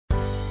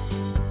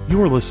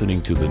You're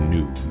listening to the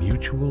new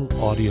Mutual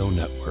Audio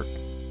Network.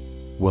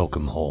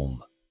 Welcome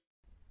home.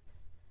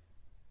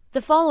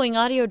 The following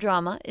audio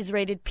drama is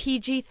rated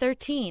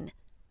PG-13,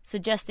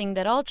 suggesting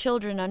that all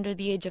children under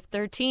the age of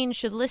 13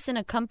 should listen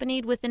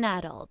accompanied with an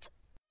adult.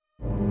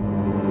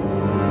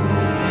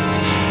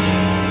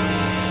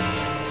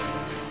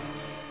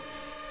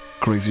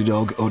 Crazy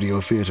Dog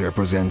Audio Theatre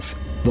presents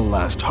The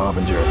Last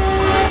Harbinger,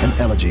 an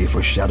elegy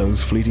for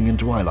shadows fleeting in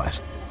twilight,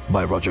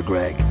 by Roger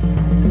Gregg.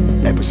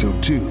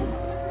 Episode 2,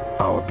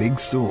 Our Big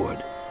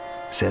Sword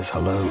Says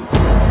Hello.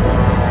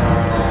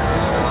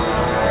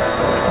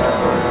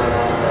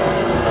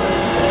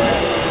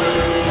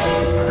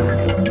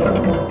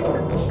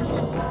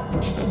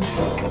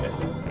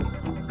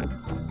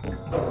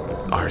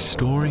 Our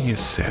story is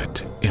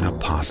set in a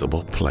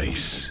possible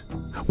place,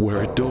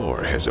 where a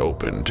door has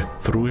opened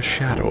through a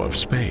shadow of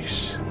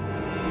space,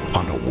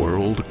 on a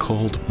world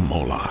called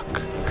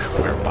Moloch,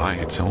 where by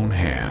its own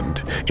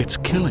hand it's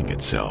killing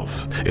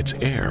itself, its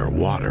air,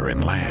 water,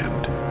 and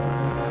land.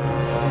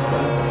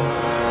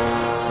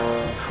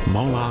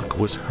 Moloch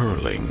was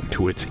hurling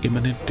to its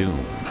imminent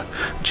doom,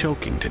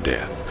 choking to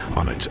death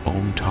on its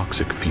own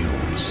toxic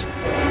fumes.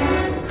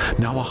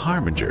 Now a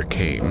harbinger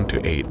came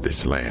to aid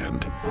this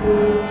land,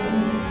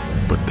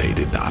 but they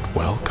did not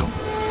welcome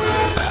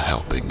a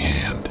helping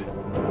hand.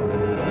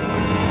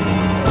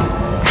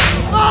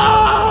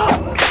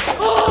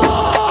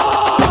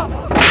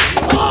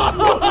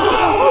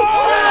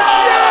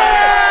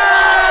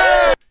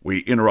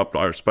 We interrupt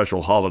our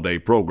special holiday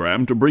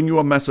program to bring you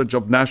a message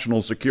of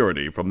national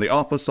security from the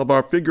office of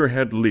our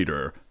figurehead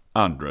leader,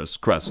 Andres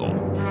Kressel.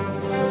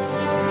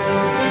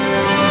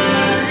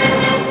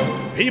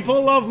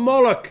 People of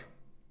Moloch,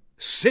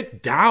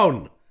 sit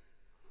down.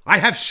 I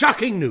have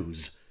shocking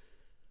news.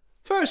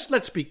 First,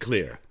 let's be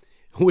clear.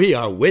 We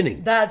are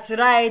winning. That's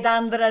right,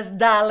 Andres,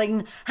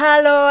 darling.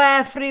 Hello,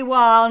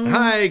 everyone.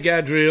 Hi,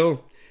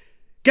 Gadriel.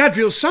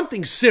 Gadriel,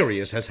 something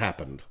serious has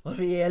happened.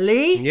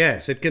 Really?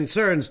 Yes, it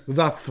concerns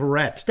the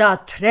threat. The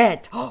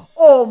threat?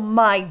 Oh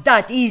my,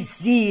 that is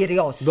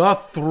serious. The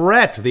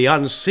threat, the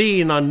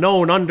unseen,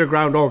 unknown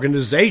underground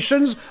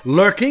organizations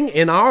lurking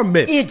in our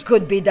midst. It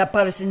could be the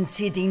person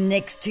sitting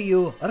next to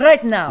you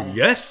right now.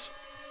 Yes?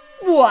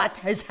 What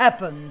has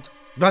happened?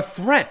 The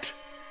threat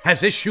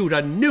has issued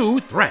a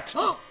new threat.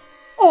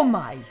 Oh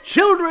my.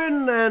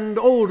 Children and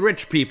old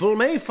rich people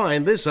may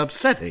find this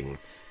upsetting.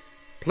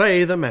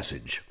 Play the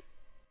message.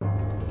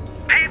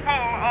 People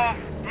of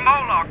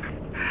Moloch,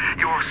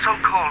 your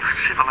so-called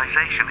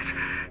civilization is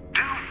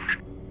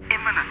doomed.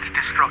 Imminent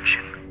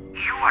destruction.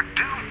 You are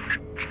doomed.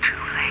 It's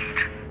too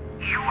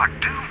late. You are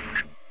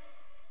doomed.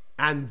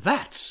 And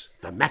that's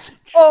the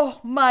message.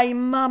 Oh my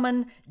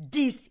mammon,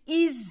 this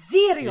is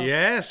serious.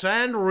 Yes,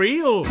 and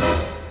real.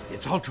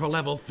 It's Ultra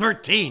Level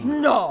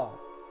 13. No.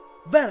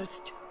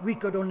 First, we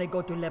could only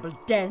go to level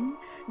 10,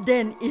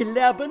 then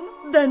 11,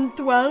 then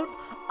 12,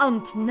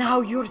 and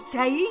now you're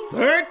saying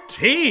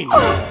 13!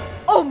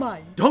 Oh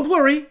my! Don't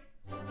worry.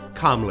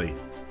 Calmly.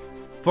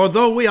 For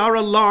though we are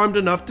alarmed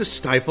enough to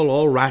stifle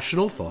all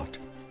rational thought,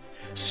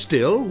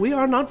 still we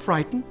are not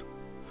frightened,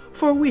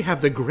 for we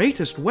have the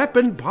greatest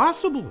weapon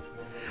possible.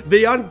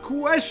 The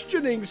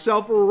unquestioning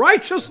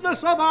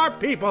self-righteousness of our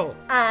people.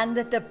 And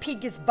the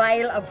biggest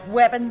bile of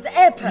weapons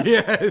ever.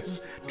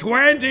 Yes,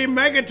 20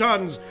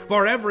 megatons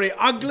for every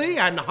ugly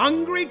and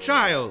hungry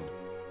child.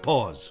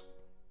 Pause.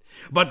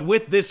 But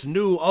with this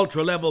new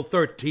Ultra Level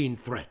 13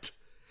 threat,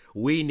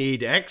 we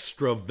need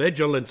extra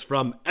vigilance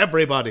from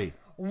everybody.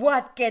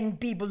 What can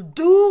people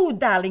do,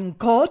 darling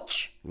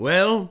coach?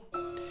 Well,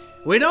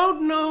 we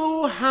don't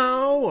know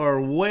how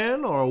or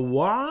when or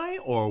why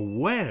or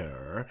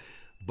where,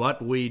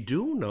 but we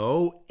do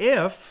know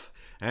if,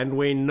 and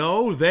we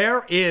know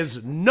there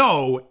is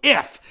no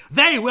if.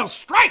 They will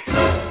strike!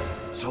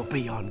 So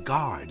be on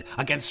guard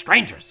against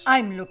strangers.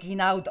 I'm looking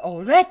out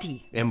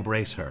already.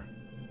 Embrace her.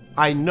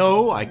 I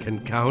know I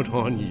can count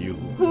on you.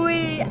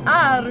 We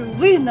are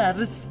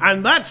winners.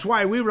 And that's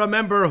why we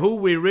remember who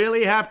we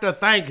really have to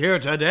thank here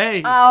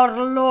today.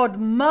 Our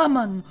Lord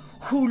Mammon,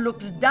 who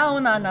looks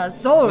down on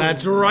us all.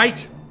 That's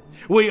right.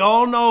 We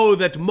all know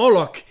that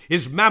Moloch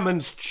is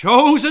Mammon's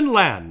chosen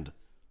land.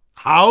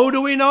 How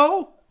do we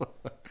know?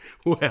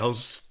 Well,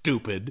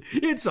 stupid.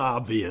 It's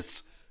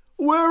obvious.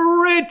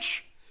 We're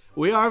rich.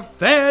 We are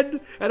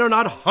fed and are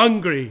not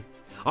hungry.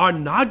 Our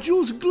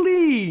nodules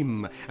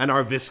gleam, and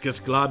our viscous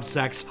glob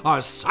sacks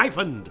are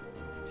siphoned.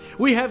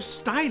 We have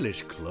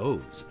stylish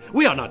clothes.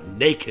 We are not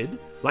naked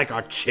like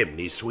our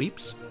chimney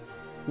sweeps.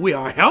 We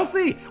are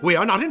healthy. We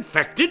are not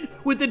infected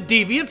with the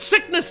deviant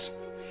sickness.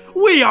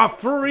 We are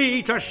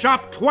free to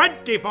shop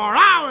 24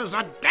 hours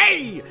a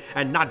day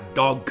and not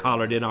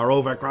dog-collared in our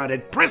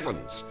overcrowded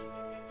prisons.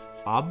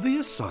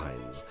 Obvious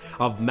signs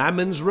of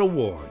Mammon's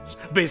rewards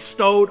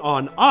bestowed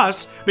on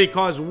us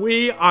because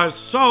we are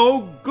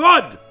so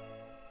good.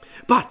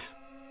 But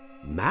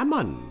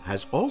Mammon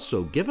has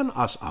also given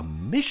us a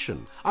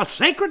mission, a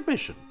sacred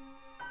mission,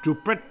 to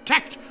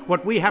protect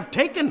what we have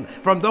taken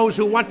from those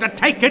who want to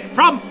take it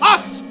from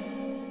us.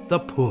 The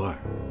poor,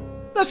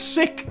 the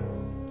sick,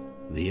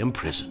 the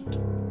imprisoned.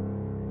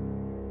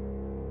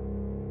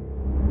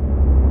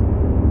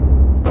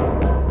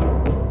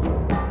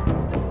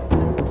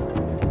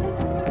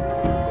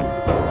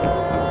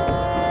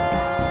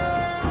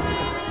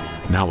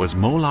 Now as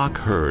Moloch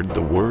heard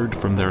the word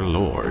from their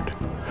lord,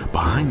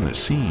 behind the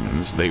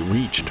scenes they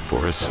reached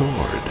for a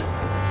sword.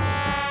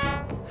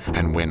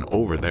 And when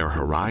over their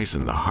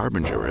horizon the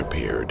Harbinger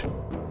appeared,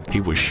 he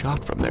was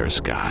shot from their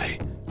sky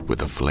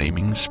with a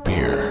flaming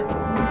spear.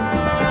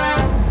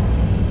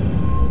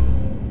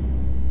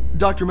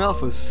 Dr.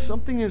 Malthus,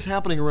 something is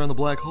happening around the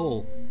black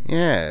hole.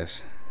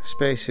 Yes,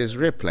 space is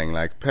rippling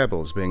like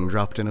pebbles being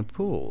dropped in a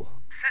pool.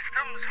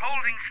 Systems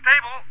holding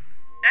stable.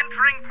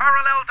 Entering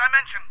parallel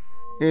dimension.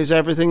 Is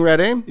everything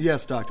ready?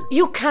 Yes, Doctor.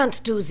 You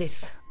can't do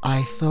this.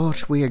 I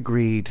thought we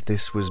agreed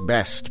this was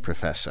best,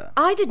 Professor.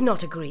 I did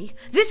not agree.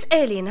 This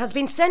alien has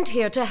been sent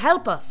here to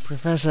help us.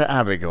 Professor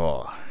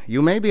Abigor,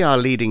 you may be our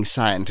leading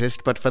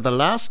scientist, but for the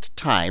last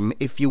time,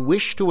 if you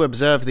wish to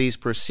observe these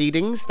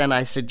proceedings, then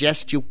I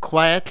suggest you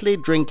quietly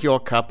drink your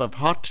cup of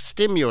hot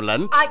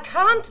stimulant. I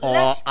can't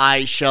or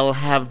I shall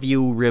have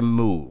you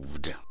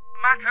removed.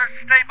 Matter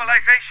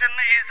stabilization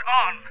is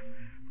on.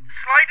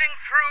 Sliding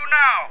through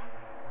now.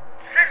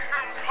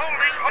 Systems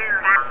holding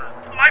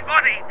my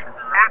body.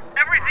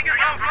 Everything is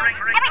altering.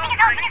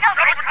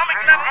 Subatomic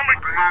level.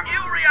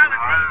 New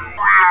reality.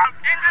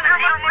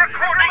 Instrument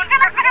recording.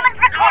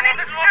 On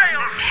the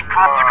scale.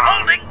 But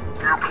holding.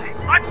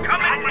 I'm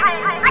coming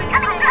through.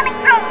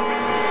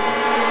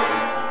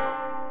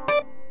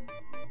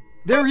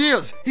 There he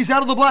is. He's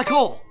out of the black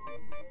hole.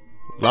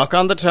 Lock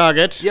on the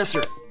target. Yes,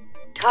 sir.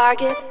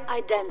 Target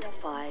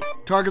identified.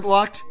 Target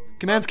locked.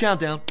 Commands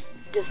countdown.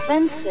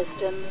 Defense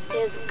system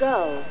is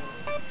go.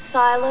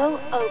 Silo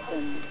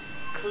opened.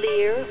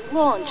 Clear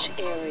launch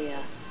area.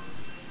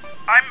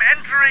 I'm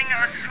entering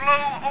a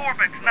slow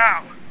orbit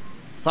now.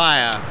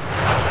 Fire.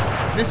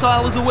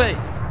 Missile is away.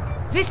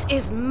 This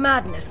is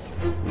madness.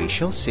 We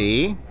shall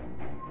see.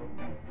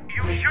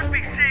 You should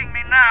be seeing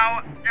me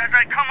now as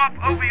I come up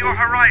over your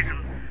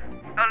horizon.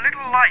 A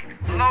little light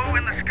low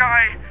in the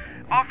sky,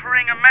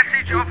 offering a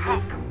message of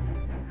hope.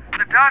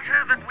 The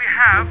data that we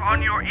have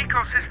on your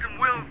ecosystem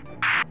will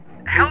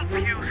help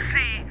you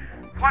see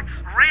what's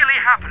really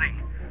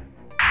happening.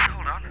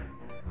 Hold on.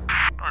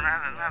 Oh,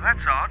 now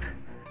that's odd.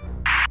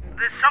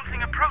 There's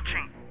something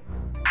approaching.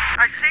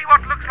 I see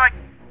what looks like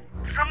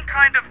some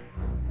kind of...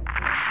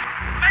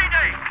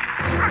 Mayday!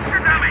 Structure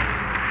damage!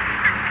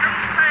 System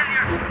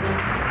failure!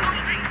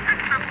 Losing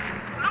system!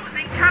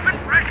 Losing cabin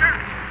pressure!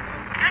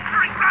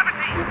 Entering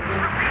gravity!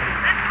 Repeat,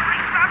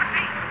 entering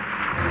gravity!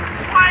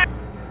 Fire!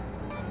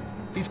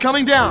 He's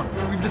coming down.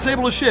 We've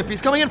disabled a ship.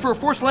 He's coming in for a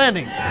forced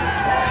landing.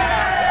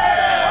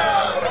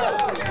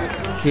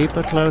 Keep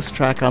a close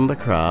track on the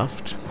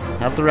craft.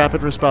 Have the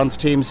rapid response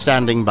team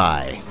standing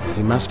by.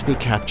 He must be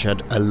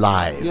captured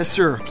alive. Yes,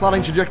 sir.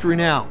 Plotting trajectory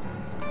now.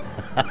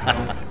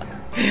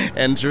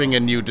 Entering a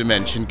new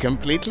dimension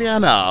completely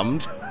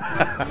unarmed.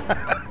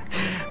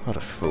 What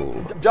a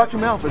fool. Dr.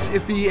 Malthus,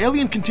 if the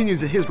alien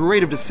continues at his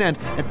rate of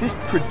descent at this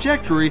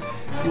trajectory,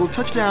 he will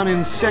touch down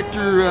in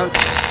sector...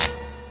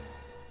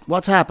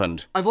 What's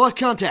happened? I've lost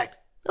contact.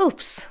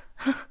 Oops.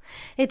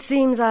 It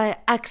seems I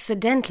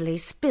accidentally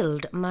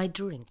spilled my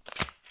drink.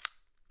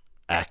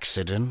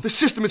 Accident? The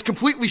system is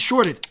completely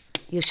shorted.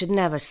 You should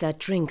never set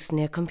drinks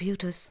near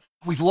computers.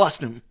 We've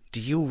lost him.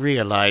 Do you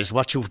realize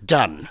what you've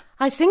done?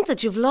 I think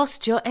that you've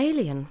lost your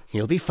alien.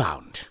 He'll be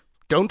found.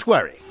 Don't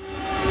worry.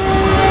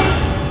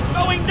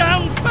 Going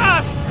down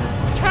fast!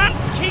 Can't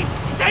keep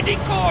steady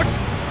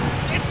course!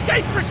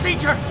 Escape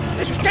procedure!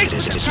 Escape...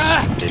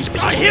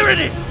 here it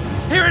is!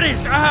 Here it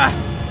is!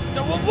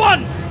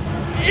 One!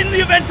 In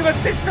the event of a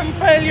system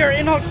failure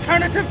in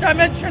alternative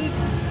dimensions,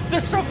 the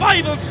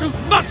survival suit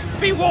must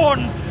be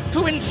worn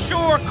to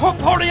ensure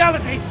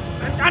corporeality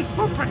and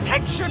for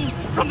protection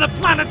from the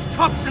planet's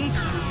toxins.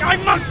 I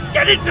must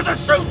get into the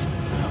suit,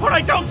 or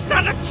I don't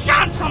stand a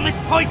chance on this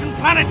poison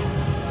planet.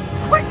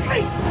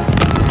 Quickly!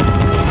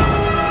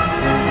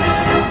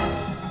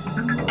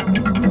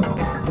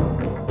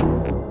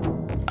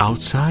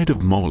 Outside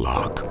of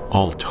Moloch,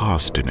 all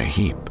tossed in a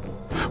heap,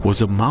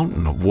 was a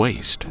mountain of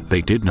waste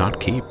they did not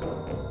keep.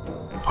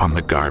 On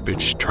the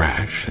garbage,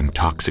 trash, and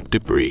toxic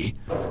debris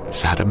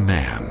sat a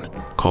man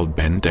called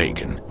Ben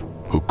Dagon,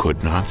 who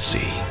could not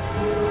see.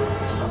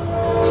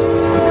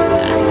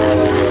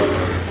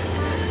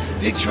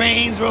 Big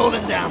trains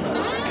rolling down the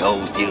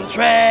cold steel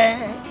track.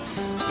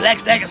 Black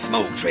stack of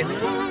smoke trailing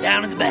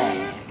down its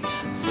bags.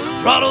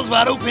 Throttles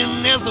wide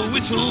open as the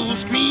whistle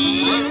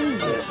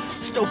screams,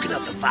 stoking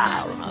up the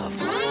fire on a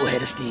full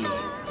head of steam.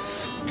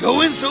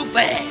 Going so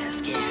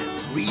fast,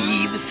 can't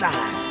breathe the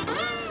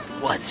signs.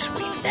 What's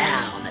waiting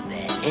down at the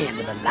end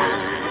of the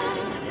line?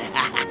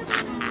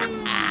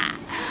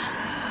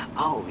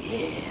 Oh,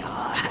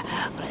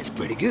 yeah. That's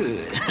pretty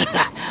good.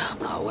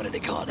 What do they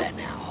call that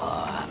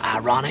now?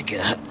 Ironic?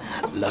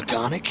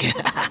 Laconic?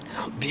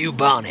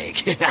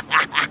 Bubonic?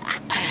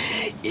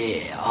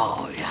 Yeah,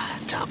 oh, yeah.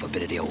 Time for a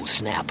bit of the old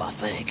snap, I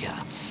think.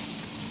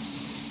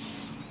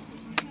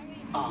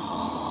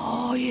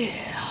 Oh,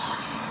 yeah.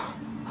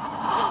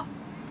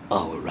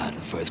 Oh, we're riding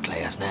first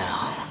class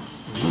now.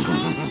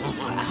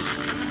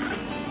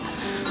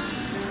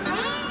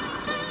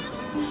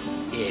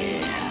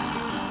 Yeah.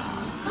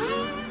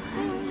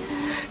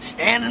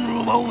 Standing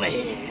room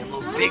only in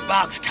the big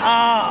box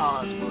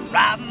cars. We're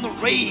riding the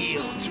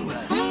rails through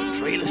a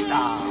trail of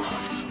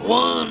stars.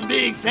 One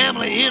big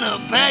family in a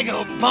bag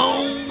of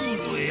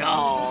bones. We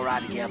all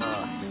ride together.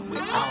 We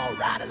all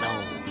ride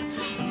alone.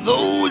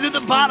 Those at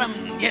the bottom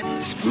getting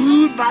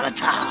screwed by the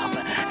top.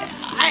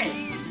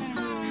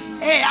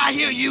 Hey, I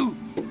hear you.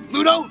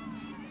 Mudo,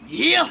 you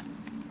here?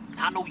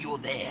 I know you're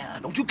there.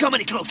 Don't you come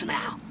any closer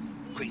now.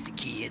 Crazy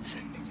kids.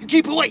 You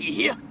keep away, you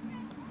hear?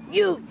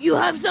 You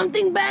have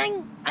something,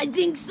 Bang? I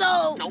think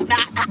so. No,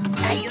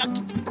 hey,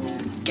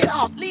 get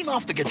off. Leave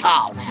off the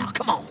guitar now.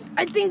 Come on.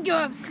 I think you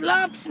have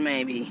slops,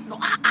 maybe. No,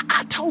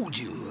 I told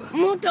you.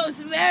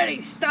 Muto's very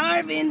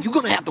starving. You're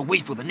gonna have to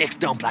wait for the next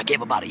dump like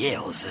everybody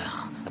else.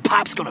 The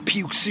pipe's gonna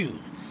puke soon.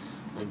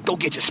 Go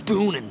get your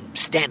spoon and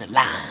stand in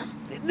line.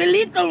 The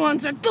little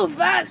ones are too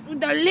fast with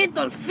their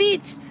little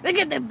feet. They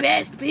get the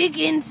best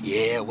pickings.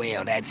 Yeah,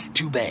 well, that's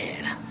too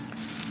bad.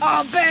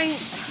 Oh, Bang.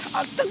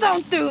 Oh,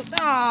 don't do it.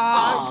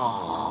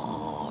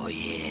 Oh,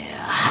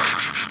 yeah.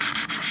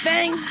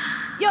 Bang,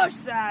 you're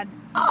sad.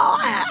 Oh,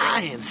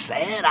 I ain't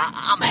sad.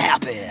 I'm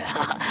happy.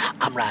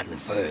 I'm riding in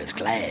first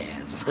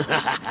class.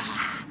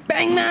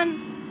 Bang, man,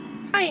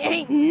 I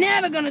ain't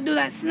never gonna do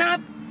that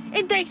snap.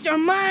 It takes your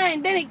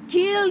mind, then it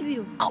kills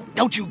you. Oh,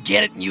 don't you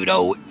get it,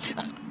 Mudo?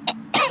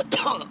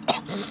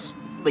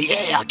 The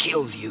air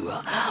kills you.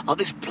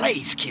 This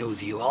place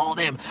kills you. All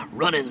them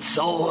running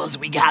sores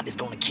we got is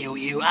gonna kill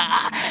you.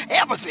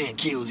 Everything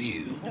kills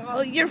you.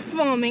 Oh, you're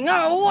foaming.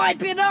 Oh,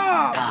 wipe it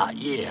off.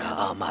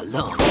 Yeah, my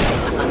lungs.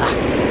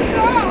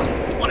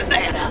 What is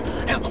that?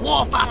 Has the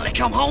war finally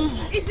come home?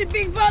 It's a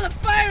big ball of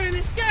fire in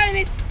the sky, and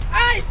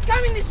it's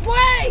coming this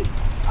way.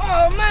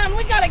 Oh, man,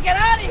 we gotta get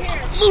out of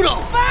here.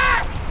 Mudo!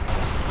 Fast!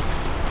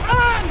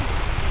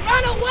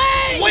 Run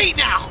away! Wait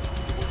now!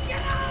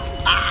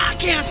 I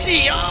can't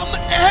see.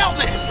 Help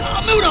me!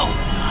 Mudo!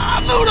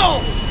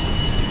 Mudo!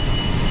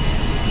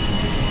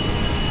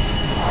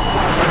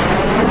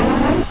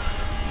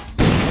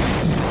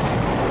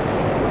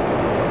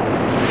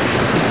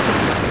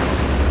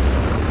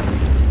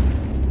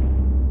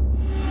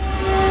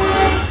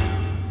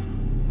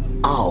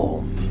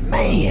 Oh,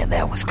 man,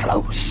 that was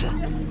close.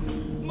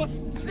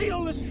 Must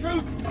seal the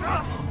chute.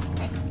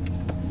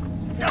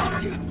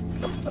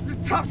 The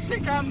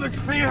toxic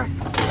atmosphere.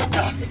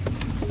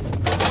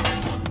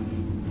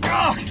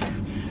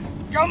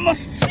 I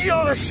must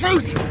seal the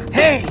chute.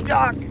 Hey,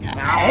 Doc.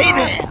 Hey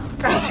there.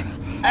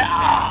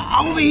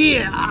 I'm over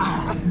here.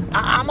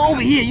 I'm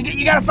over here.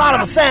 You gotta follow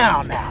the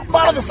sound now.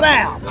 Follow the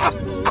sound.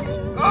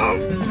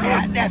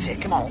 That's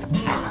it. Come on.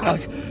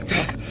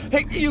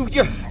 Hey, you,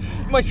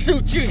 my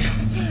suit.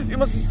 You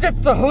must step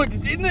the hood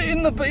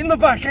in the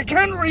back. I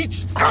can't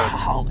reach.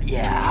 Oh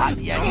yeah.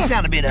 You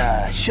sound a bit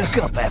shook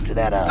up after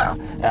that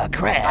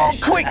crash. Oh,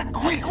 quick!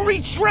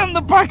 Reach round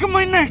the back of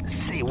my neck.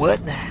 See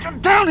what?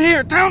 Down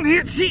here.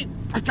 See,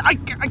 I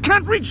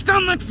can't reach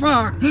down that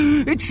far.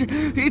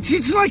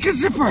 It's like a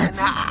zipper.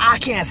 I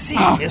can't see,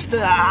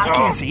 mister. I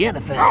can't see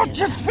anything. Oh,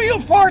 just feel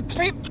for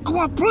it. Go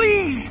on,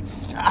 please.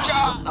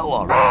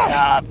 All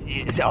right.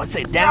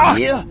 Say down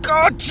here?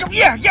 God,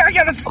 yeah.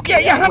 That's,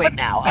 okay, yeah. Wait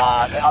now.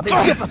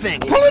 This zipper thing.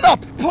 Pull it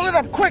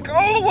up, quick,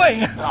 all the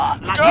way.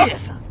 Like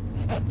this.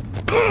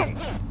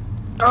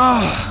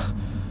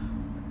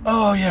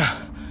 Oh, yeah.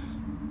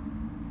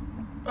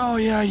 Oh,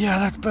 yeah,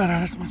 that's better.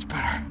 That's much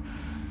better.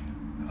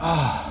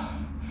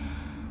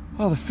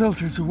 Oh, the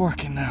filters are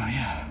working now,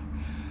 yeah.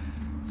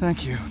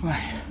 Thank you.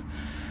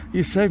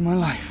 You saved my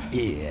life.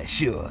 Yeah,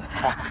 sure.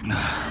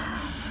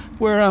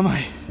 Where am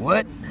I?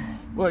 What?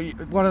 Well,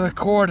 what are the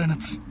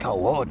coordinates?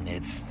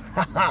 Coordinates?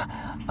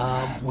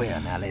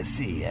 Well, now let's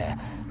see.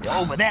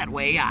 Over that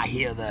way, I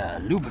hear the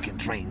lubricant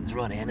trains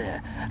running.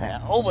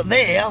 Over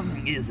there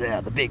is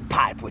the big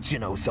pipe, which,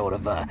 sort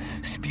of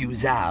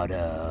spews out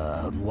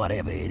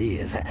whatever it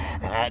is.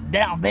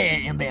 Down there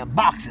in them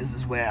boxes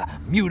is where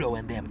Mudo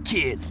and them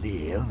kids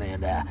live,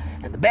 and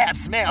the bad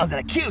smells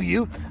that'll kill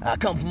you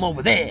come from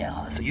over there.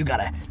 So you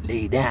gotta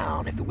lay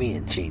down if the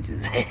wind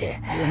changes.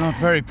 You're not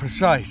very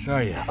precise,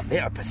 are you?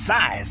 Very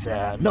precise?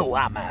 No,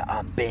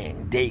 I'm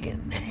Bang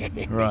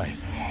Dagan. Right.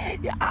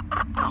 Yeah,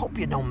 I hope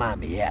you don't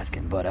mind me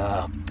asking, but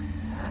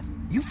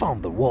you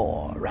from the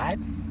war, right?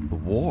 The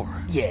war?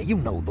 Yeah, you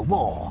know the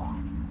war.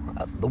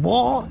 The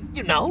war,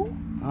 you know?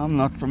 I'm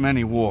not from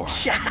any war.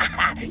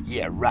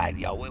 Yeah, right.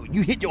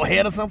 You hit your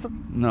head or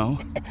something? No.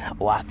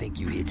 Oh, I think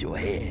you hit your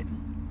head.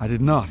 I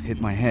did not hit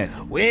my head.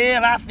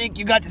 Well, I think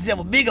you got yourself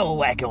a big old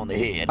whack on the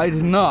head. I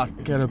did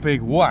not get a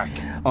big whack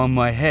on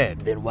my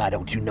head. Then why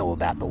don't you know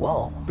about the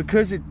war?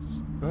 Because it's...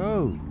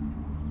 Oh.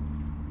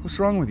 What's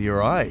wrong with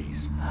your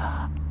eyes?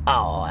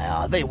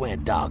 Oh, they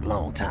went dark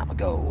long time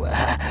ago.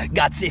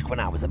 Got sick when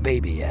I was a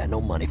baby.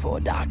 No money for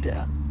a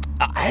doctor.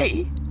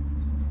 Hey,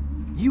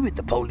 you with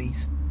the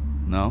police?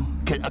 No.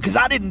 Cause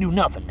I didn't do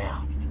nothing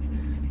now.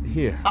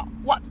 Here.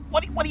 What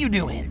are you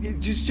doing?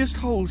 Just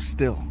hold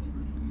still.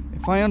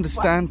 If I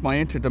understand my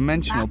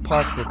interdimensional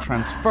particle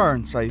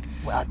transference, I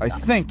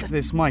think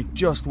this might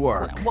just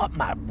work. What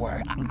might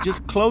work?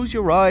 Just close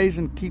your eyes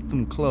and keep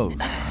them closed.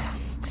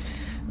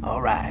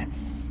 All right.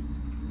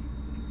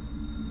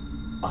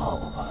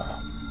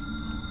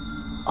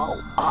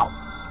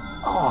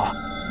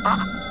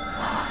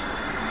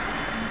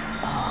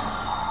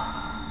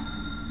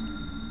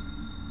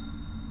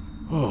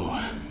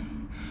 Oh,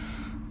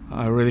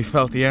 I really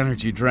felt the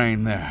energy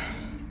drain there.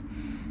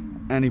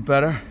 Any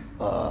better?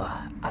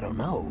 I don't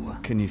know.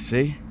 Can you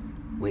see?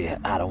 Well,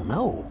 I don't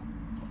know.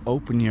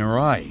 Open your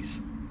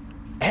eyes.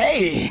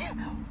 Hey,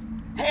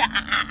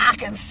 I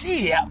can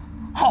see it.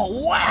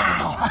 Oh,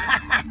 wow.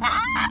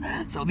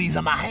 So these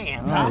are my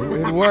hands, huh? Oh,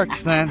 it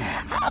works then.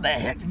 How the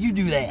heck did you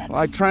do that? Well,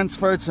 I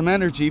transferred some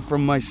energy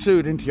from my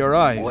suit into your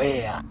eyes.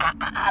 Well,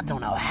 I don't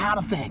know how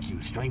to thank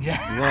you, stranger.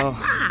 Well,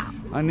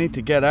 I need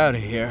to get out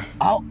of here.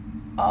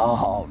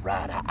 Oh,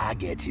 right, I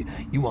get you.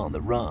 You on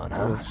the run,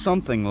 huh? Well,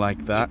 something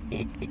like that.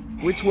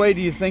 Which way do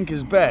you think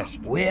is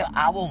best? Well,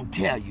 I won't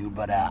tell you,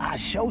 but I'll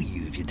show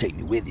you if you take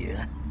me with you.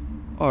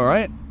 All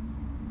right.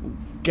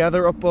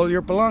 Gather up all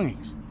your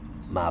belongings.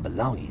 My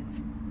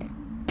belongings?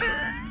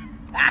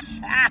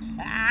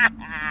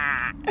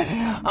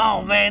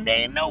 Oh, man,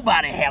 there ain't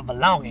nobody have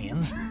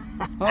belongings.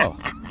 Oh.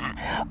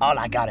 All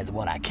I got is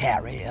what I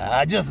carry.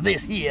 Just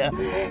this here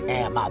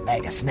and my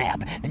bag of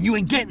snap. And you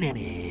ain't getting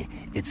any.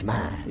 It's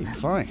mine.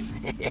 Fine.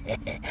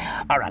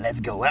 All right, let's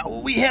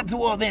go. We head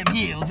toward them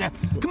hills.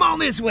 Come on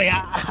this way.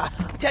 I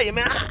tell you,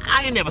 man,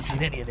 I ain't never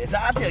seen any of this.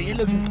 I tell you, it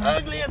looks as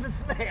ugly as it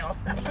smells.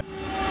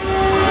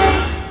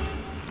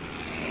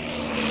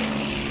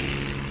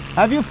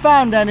 Have you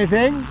found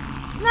anything?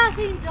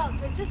 Nothing,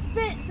 Doctor. Just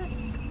bits of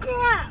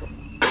scrap.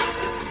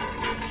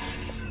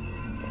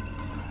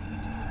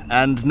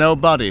 And no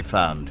body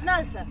found?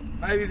 No, sir.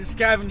 Maybe the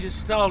scavengers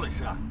stole it,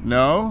 sir.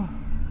 No.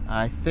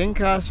 I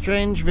think our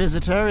strange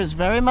visitor is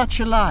very much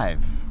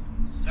alive.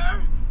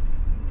 Sir?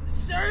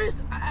 Sirs,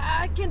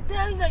 I can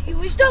tell that you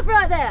wish... Stop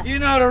right there! You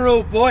know the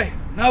rule, boy.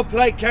 No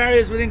plate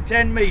carriers within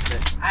 10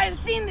 meters. I've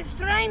seen the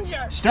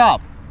stranger.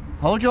 Stop.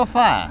 Hold your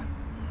fire.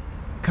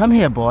 Come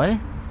here, boy.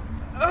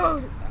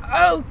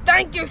 Oh,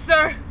 thank you,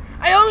 sir.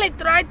 I only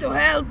tried to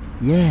help.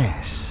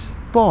 Yes.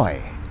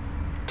 Boy,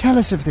 tell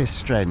us of this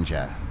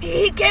stranger.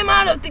 He came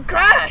out of the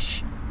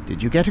crash.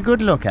 Did you get a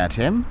good look at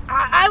him?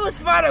 I was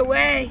far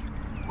away.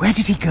 Where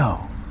did he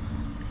go?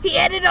 He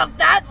headed off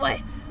that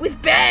way,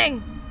 with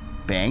Bang.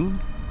 Bang?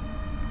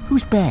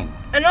 Who's Bang?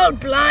 An old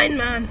blind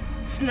man,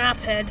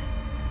 Snaphead.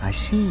 I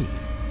see.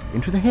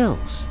 Into the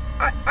hills.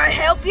 I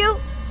help you?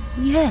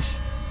 Yes.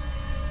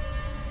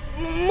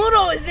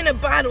 Muro is in a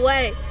bad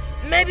way.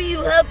 Maybe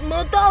you help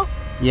Muto?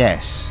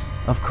 Yes,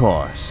 of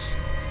course.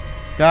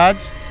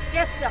 Guards,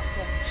 Yes,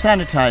 Doctor.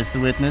 sanitize the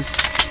witness.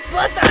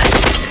 But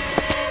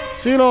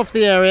Seal off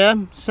the area.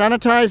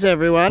 Sanitize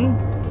everyone.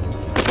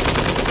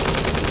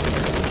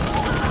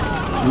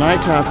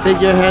 Tonight our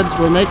figureheads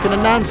will make an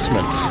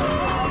announcement.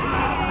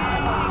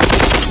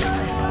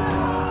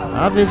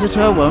 Our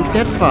visitor won't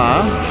get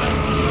far.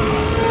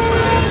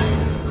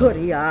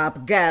 Hurry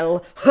up,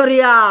 gal. Hurry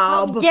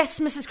up. Oh, yes,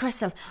 Mrs.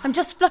 Cressel. I'm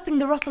just fluffing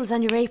the ruffles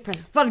on your apron.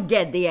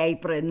 Forget the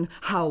apron.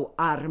 How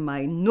are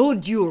my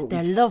nodules?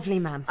 They're lovely,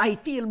 ma'am. I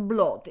feel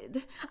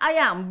bloated. I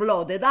am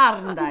bloated,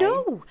 aren't I?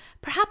 No.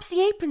 Perhaps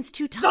the apron's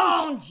too tight.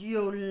 Don't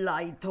you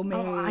lie to me.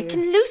 Oh, I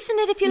can loosen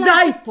it if you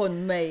like.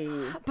 Siphon me.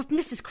 But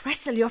Mrs.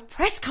 Cressel, your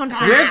press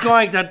conference... We're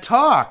going to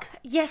talk.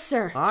 Yes,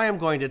 sir. I am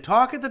going to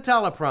talk at the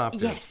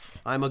teleprompter.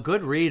 Yes. I'm a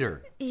good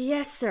reader.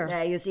 Yes, sir.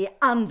 There you see,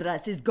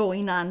 Andras is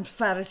going on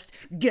first.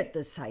 Get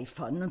the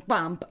siphon,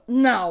 bump,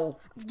 now.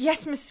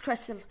 Yes, Mrs.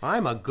 Cressel.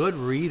 I'm a good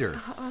reader.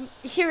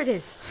 Here it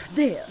is.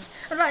 There,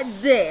 right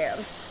there.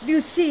 Do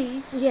you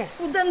see? Yes.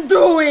 Well, then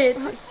do it.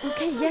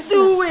 Okay, yes,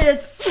 do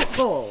it.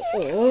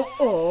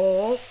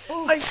 Oh.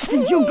 I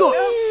think you got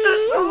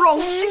wrong.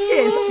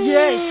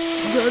 Yes,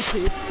 that's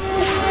it.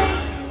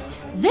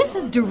 This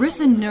is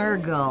Darissa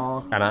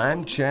Nurgle. And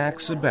I'm Jack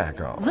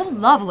Sabacco. The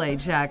lovely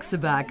Jack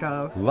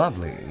Sabacco.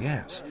 Lovely,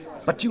 yes.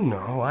 But you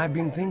know, I've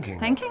been thinking.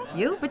 Thinking?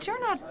 You? But you're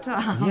not,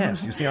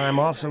 Yes, you see, I'm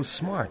also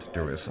smart,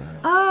 Darissa.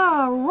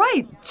 Ah,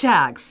 right,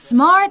 Jack.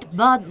 Smart,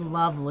 but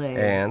lovely.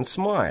 And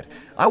smart.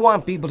 I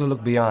want people to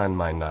look beyond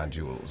my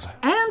nodules.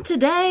 And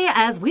today,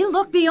 as we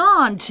look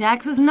beyond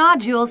Jack's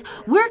nodules,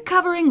 we're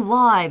covering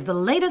live the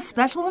latest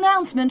special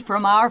announcement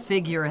from our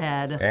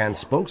figurehead. And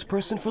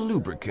spokesperson for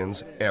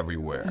lubricants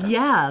everywhere.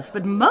 Yes,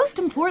 but most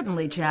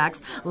importantly,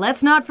 Jax,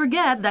 let's not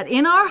forget that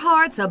in our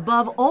hearts,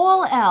 above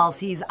all else,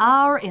 he's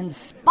our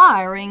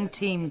inspiring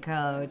team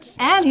coach.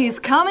 And he's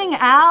coming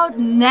out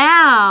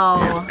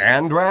now. It's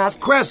Andras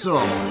Cressel.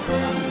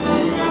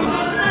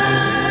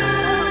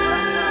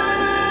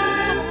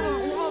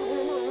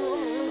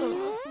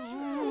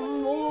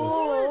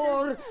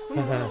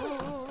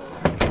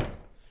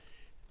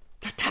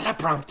 The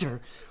teleprompter.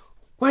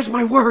 Where's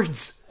my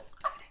words?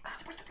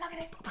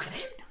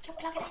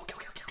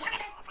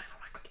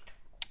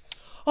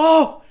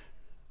 Oh,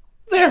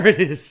 there it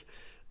is.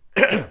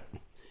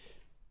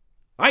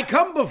 I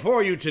come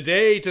before you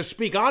today to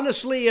speak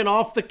honestly and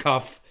off the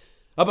cuff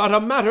about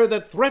a matter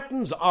that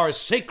threatens our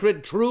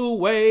sacred true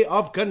way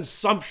of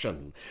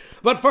consumption.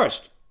 But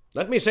first,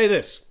 let me say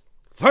this,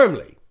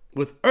 firmly,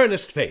 with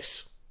earnest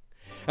face.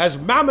 As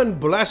Mammon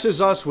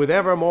blesses us with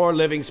ever more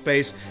living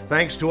space,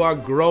 thanks to our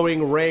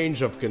growing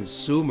range of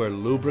consumer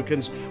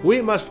lubricants,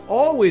 we must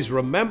always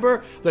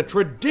remember the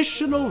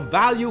traditional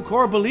value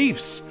core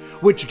beliefs,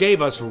 which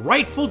gave us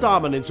rightful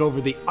dominance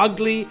over the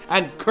ugly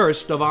and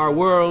cursed of our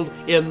world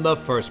in the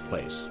first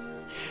place.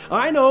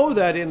 I know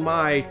that in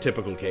my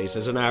typical case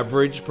as an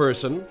average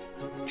person,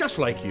 just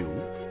like you,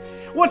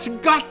 what's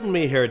gotten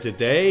me here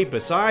today,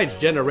 besides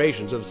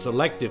generations of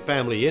selective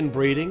family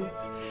inbreeding,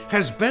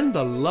 has been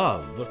the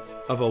love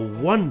of a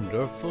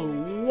wonderful,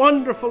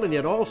 wonderful, and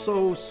yet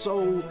also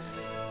so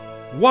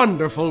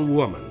wonderful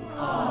woman.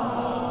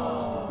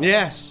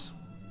 Yes,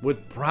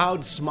 with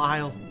proud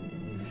smile.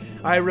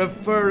 I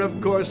refer, of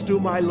course, to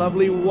my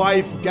lovely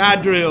wife,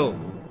 Gadriel.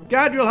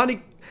 Gadriel,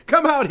 honey,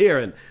 come out here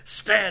and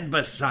stand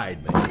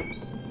beside me.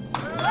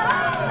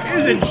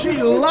 Isn't she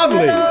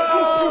lovely?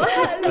 Hello.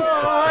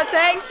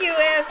 Thank you,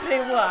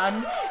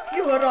 everyone.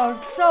 You were all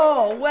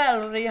so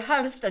well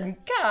rehearsed and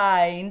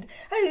kind.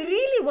 I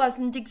really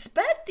wasn't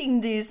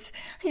expecting this.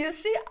 You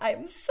see,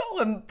 I'm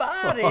so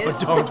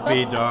embarrassed. Oh, don't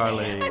be,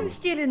 darling. I'm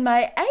still in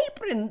my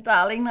apron,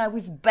 darling. I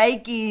was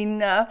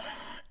baking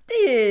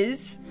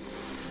this.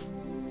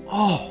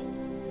 Oh,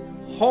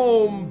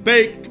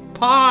 home-baked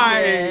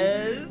pie.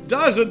 Yes.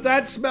 Doesn't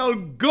that smell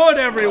good,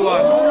 everyone?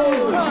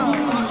 Oh,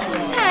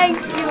 thank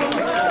you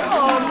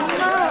so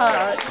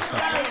much.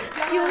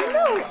 You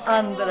know,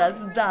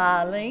 Andras,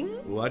 darling.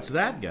 What's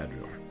that,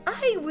 Gadriel?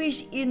 I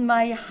wish in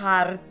my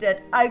heart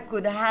that I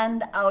could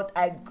hand out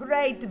a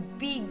great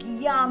big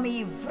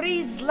yummy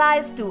free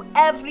slice to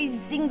every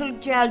single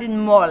child in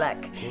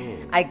Moloch.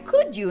 I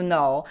could, you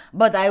know,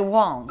 but I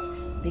won't,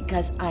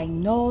 because I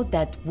know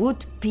that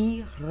would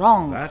be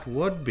wrong. That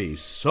would be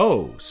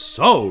so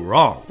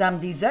wrong. Some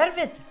deserve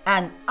it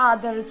and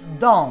others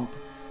don't.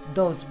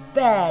 Those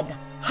bad,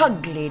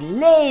 ugly,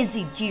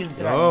 lazy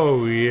children.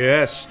 Oh,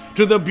 yes.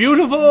 To the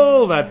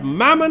beautiful that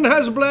Mammon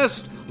has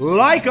blessed,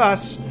 like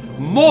us,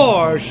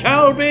 more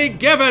shall be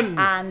given.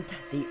 And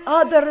the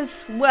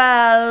others,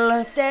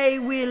 well, they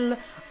will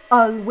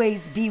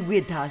always be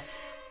with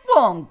us,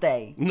 won't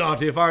they?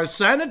 Not if our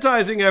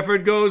sanitizing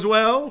effort goes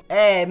well.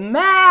 Amen.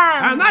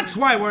 And that's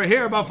why we're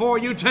here before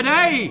you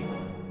today.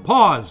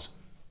 Pause.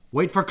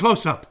 Wait for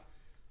close-up.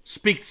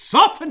 Speak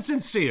soft and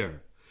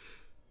sincere.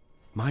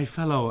 My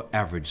fellow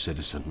average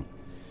citizen,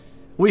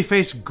 we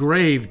face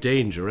grave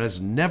danger as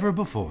never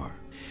before.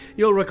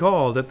 You'll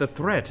recall that the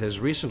threat has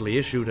recently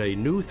issued a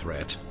new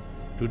threat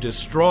to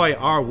destroy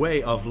our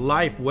way of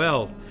life.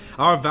 Well,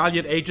 our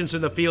valiant agents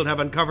in the field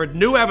have uncovered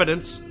new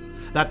evidence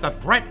that the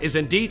threat is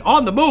indeed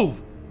on the move.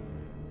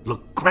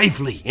 Look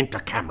gravely into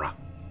camera.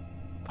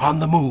 On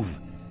the move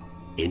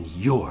in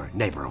your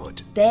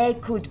neighborhood. They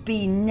could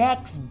be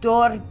next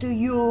door to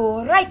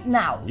you right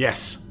now.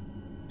 Yes,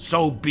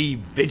 so be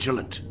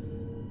vigilant.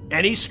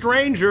 Any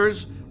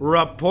strangers,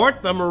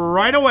 report them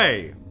right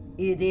away.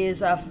 It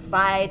is a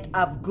fight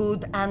of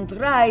good and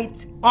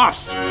right.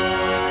 Us!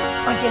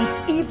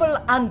 Against evil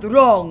and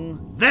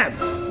wrong. Them!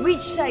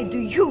 Which side do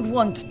you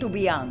want to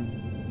be on?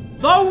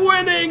 The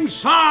winning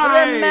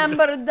side!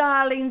 Remember,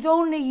 darlings,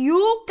 only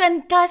you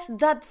can cast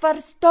that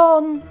first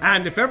stone.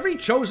 And if every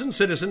chosen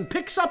citizen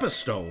picks up a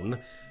stone,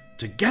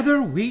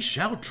 together we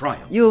shall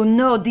triumph. You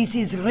know this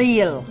is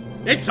real.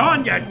 It's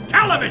on your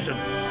television!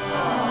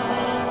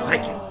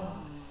 Thank you.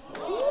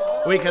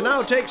 We can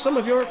now take some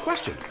of your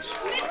questions.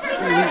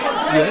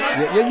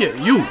 Yes,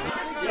 you.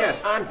 Yes,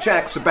 I'm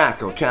Jack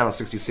Sabaco, Channel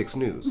 66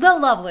 News. The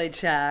lovely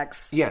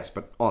Chax. Yes,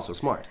 but also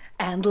smart.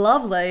 And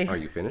lovely. Are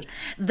you finished?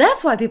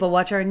 That's why people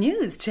watch our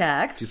news,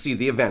 Chax. To see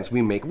the events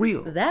we make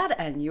real. That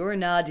and your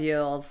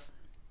nodules.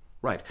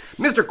 Right.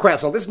 Mr.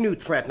 Kressel, this new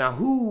threat, now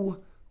who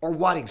or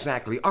what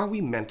exactly are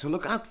we meant to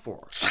look out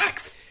for?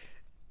 Chax!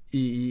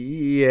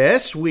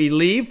 Yes, we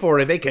leave for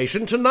a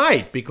vacation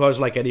tonight because,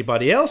 like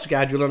anybody else,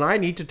 Gadriel and I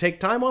need to take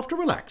time off to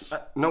relax.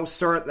 No,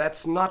 sir,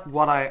 that's not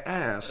what I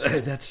asked.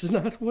 That's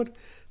not what...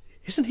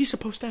 Isn't he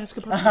supposed to ask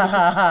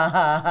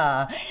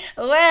about it?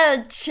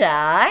 Well,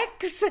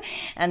 Chucks,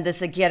 and the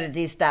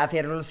security staff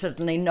here will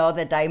certainly know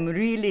that I'm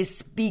really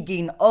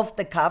speaking off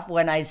the cuff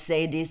when I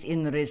say this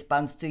in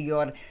response to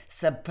your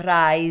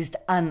surprised,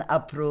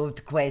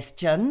 unapproved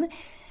question.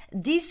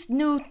 This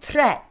new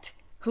threat,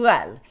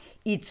 well,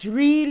 it's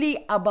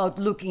really about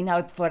looking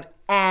out for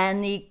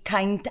any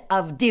kind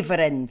of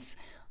difference.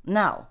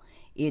 Now,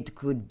 it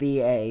could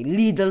be a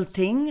little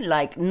thing,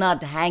 like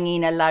not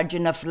hanging a large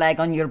enough flag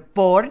on your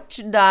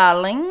porch,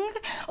 darling.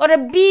 Or a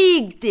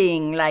big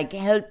thing, like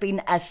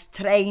helping a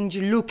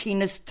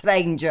strange-looking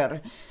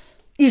stranger.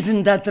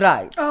 Isn't that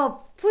right?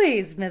 Oh,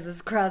 please,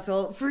 Mrs.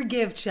 Kressel,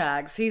 forgive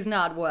Chax. He's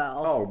not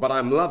well. Oh, but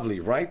I'm lovely,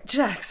 right?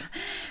 Chax,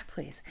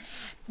 please.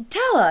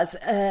 Tell us,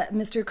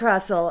 Mr.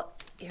 Kressel...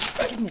 Here,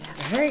 give me that.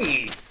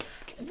 Hey!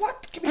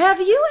 What? Have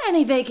you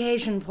any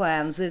vacation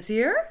plans this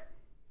year?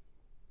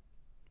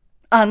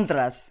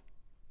 Andras,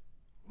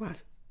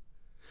 What?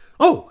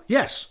 Oh,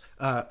 yes.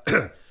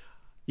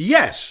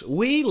 Yes,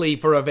 we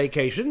leave for a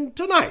vacation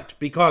tonight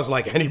because,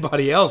 like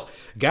anybody else,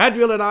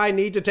 Gadriel and I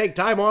need to take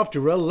time off to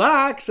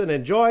relax and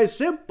enjoy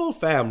simple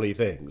family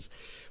things,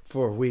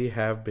 for we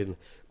have been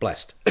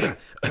blessed.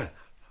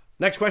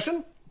 Next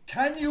question?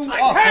 Can you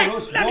offer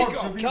us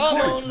words of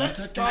encouragement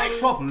at this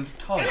troubled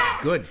time?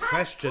 Good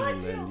question,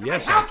 and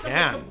yes, I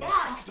can.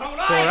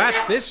 For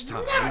at this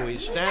time we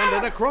stand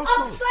at a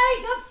crossroads.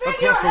 A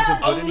crossroads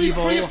of good and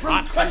evil,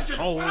 hot and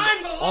cold,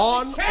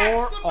 on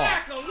or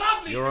off.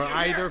 You're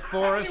either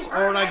for us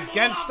or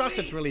against us.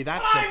 It's really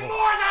that simple.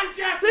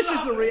 This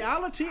is the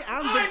reality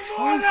and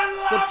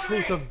the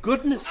truth of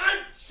goodness,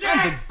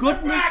 and the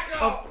goodness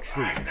of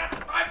truth.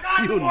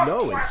 You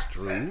know it's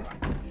true.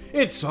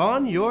 It's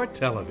on your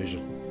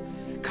television.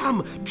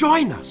 Come,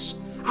 join us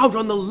out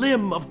on the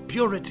limb of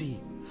purity,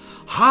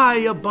 high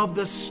above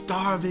the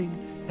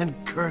starving and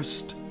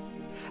cursed.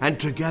 And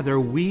together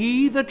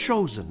we, the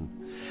chosen,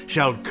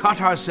 shall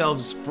cut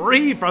ourselves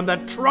free from the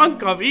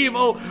trunk of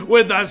evil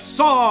with the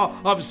saw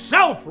of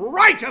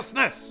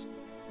self-righteousness.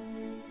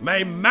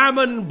 May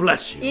Mammon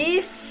bless you.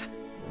 If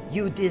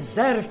you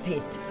deserve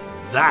it.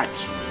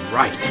 That's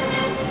right.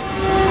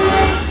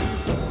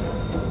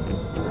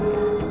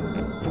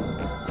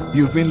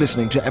 You've been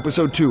listening to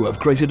Episode 2 of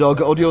Crazy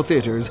Dog Audio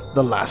Theatre's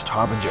The Last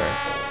Harbinger,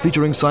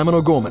 featuring Simon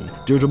O'Gorman,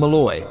 Deirdre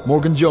Malloy,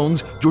 Morgan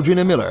Jones,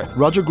 Georgina Miller,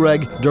 Roger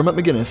Gregg, Dermot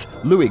McGuinness,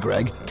 Louis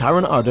Gregg,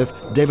 Karen Ardiff,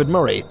 David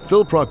Murray,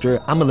 Phil Proctor,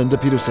 and Melinda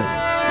Peterson.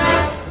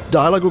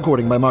 Dialogue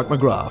recording by Mark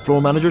McGrath,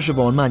 floor manager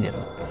Siobhan Mannion.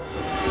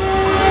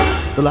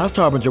 The Last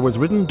Harbinger was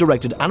written,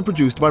 directed, and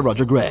produced by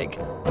Roger Gregg.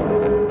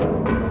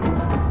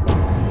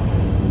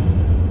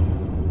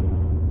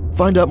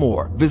 Find out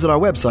more. Visit our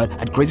website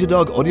at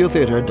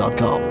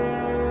crazydogaudiotheatre.com.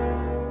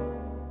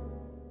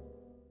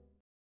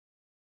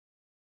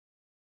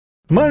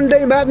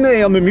 Monday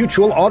Matinee on the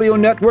Mutual Audio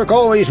Network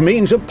always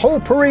means a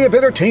potpourri of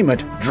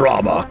entertainment,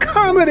 drama,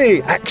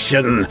 comedy,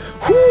 action.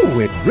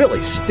 Whew, it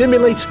really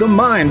stimulates the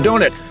mind,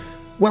 don't it?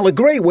 Well, a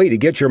great way to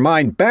get your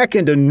mind back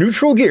into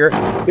neutral gear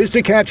is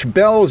to catch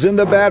Bells in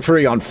the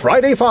Battery on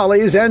Friday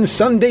Follies and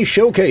Sunday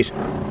Showcase.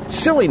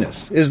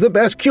 Silliness is the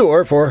best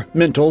cure for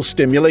mental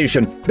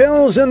stimulation.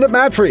 Bells in the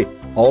Battery,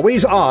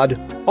 always odd,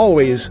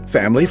 always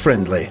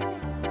family-friendly.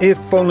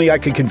 If only I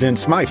could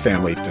convince my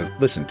family to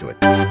listen to it.